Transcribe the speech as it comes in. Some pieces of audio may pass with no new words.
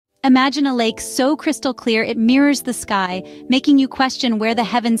Imagine a lake so crystal clear it mirrors the sky, making you question where the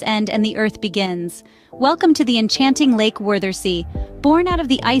heavens end and the earth begins. Welcome to the enchanting Lake Wörthersee. Born out of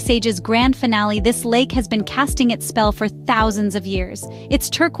the Ice Age's grand finale, this lake has been casting its spell for thousands of years. Its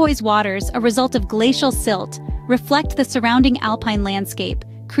turquoise waters, a result of glacial silt, reflect the surrounding alpine landscape,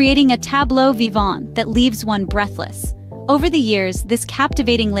 creating a tableau vivant that leaves one breathless. Over the years, this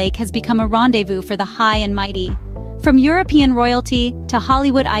captivating lake has become a rendezvous for the high and mighty. From European royalty to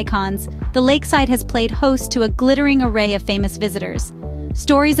Hollywood icons, the lakeside has played host to a glittering array of famous visitors.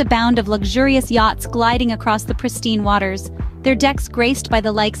 Stories abound of luxurious yachts gliding across the pristine waters, their decks graced by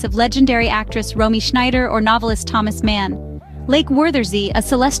the likes of legendary actress Romy Schneider or novelist Thomas Mann. Lake Wörthersee, a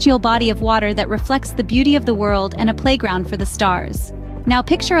celestial body of water that reflects the beauty of the world and a playground for the stars. Now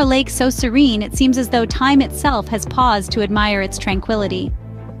picture a lake so serene it seems as though time itself has paused to admire its tranquility.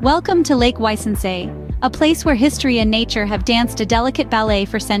 Welcome to Lake Wörthersee, a place where history and nature have danced a delicate ballet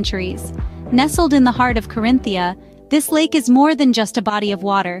for centuries. Nestled in the heart of Carinthia, this lake is more than just a body of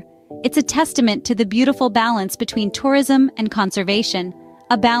water. It's a testament to the beautiful balance between tourism and conservation,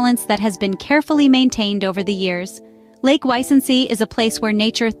 a balance that has been carefully maintained over the years. Lake Wörthersee is a place where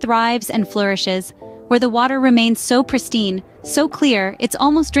nature thrives and flourishes, where the water remains so pristine, so clear, it's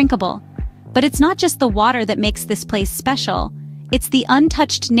almost drinkable. But it's not just the water that makes this place special. It's the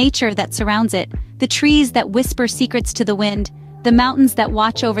untouched nature that surrounds it, the trees that whisper secrets to the wind, the mountains that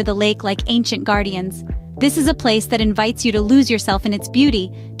watch over the lake like ancient guardians. This is a place that invites you to lose yourself in its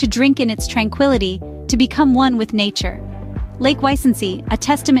beauty, to drink in its tranquility, to become one with nature. Lake Wörthersee, a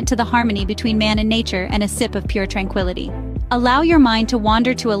testament to the harmony between man and nature and a sip of pure tranquility. Allow your mind to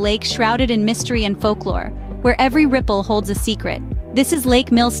wander to a lake shrouded in mystery and folklore, where every ripple holds a secret. This is Lake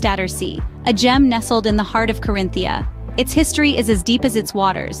Millstätter See, a gem nestled in the heart of Carinthia. Its history is as deep as its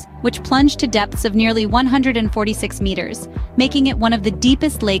waters, which plunge to depths of nearly 146 meters, making it one of the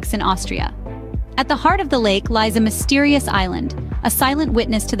deepest lakes in Austria. At the heart of the lake lies a mysterious island, a silent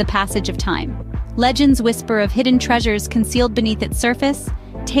witness to the passage of time. Legends whisper of hidden treasures concealed beneath its surface,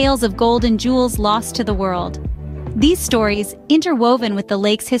 tales of gold and jewels lost to the world. These stories, interwoven with the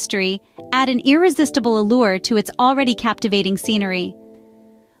lake's history, add an irresistible allure to its already captivating scenery.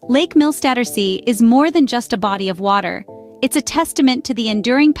 Lake Millstätter See is more than just a body of water. It's a testament to the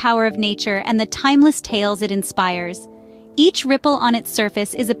enduring power of nature and the timeless tales it inspires. Each ripple on its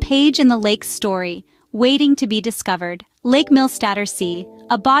surface is a page in the lake's story, waiting to be discovered. Lake Millstätter See,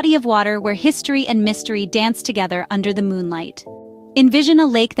 a body of water where history and mystery dance together under the moonlight. Envision a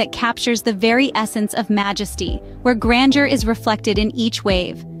lake that captures the very essence of majesty, where grandeur is reflected in each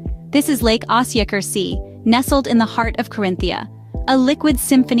wave. This is Lake Ossiacher See, nestled in the heart of Carinthia. A liquid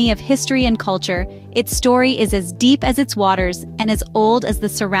symphony of history and culture, its story is as deep as its waters and as old as the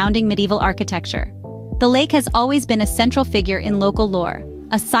surrounding medieval architecture. The lake has always been a central figure in local lore,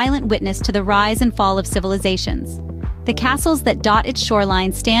 a silent witness to the rise and fall of civilizations. The castles that dot its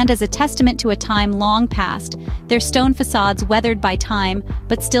shoreline stand as a testament to a time long past, their stone facades weathered by time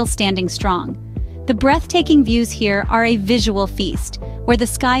but still standing strong. The breathtaking views here are a visual feast, where the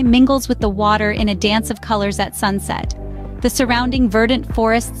sky mingles with the water in a dance of colors at sunset. The surrounding verdant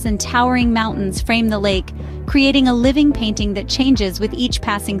forests and towering mountains frame the lake, creating a living painting that changes with each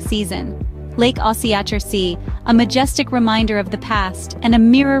passing season. Lake Ossiacher See, a majestic reminder of the past and a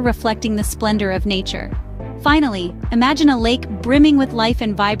mirror reflecting the splendor of nature. Finally, imagine a lake brimming with life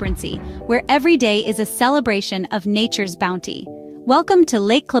and vibrancy, where every day is a celebration of nature's bounty. Welcome to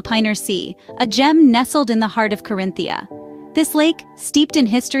Lake Klagenfurt See, a gem nestled in the heart of Carinthia. This lake, steeped in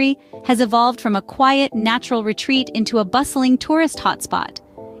history, has evolved from a quiet, natural retreat into a bustling tourist hotspot.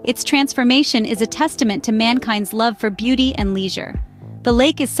 Its transformation is a testament to mankind's love for beauty and leisure. The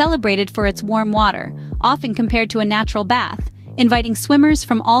lake is celebrated for its warm water, often compared to a natural bath, inviting swimmers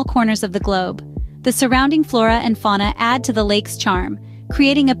from all corners of the globe. The surrounding flora and fauna add to the lake's charm,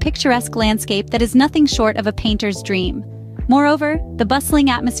 creating a picturesque landscape that is nothing short of a painter's dream. Moreover, the bustling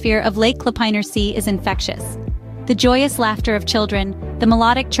atmosphere of Lake Klagenfurt See is infectious. The joyous laughter of children, the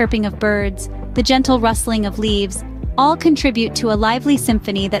melodic chirping of birds, the gentle rustling of leaves, all contribute to a lively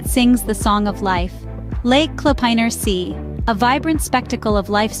symphony that sings the song of life. Lake Klagenfurt See, a vibrant spectacle of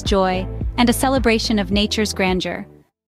life's joy and a celebration of nature's grandeur.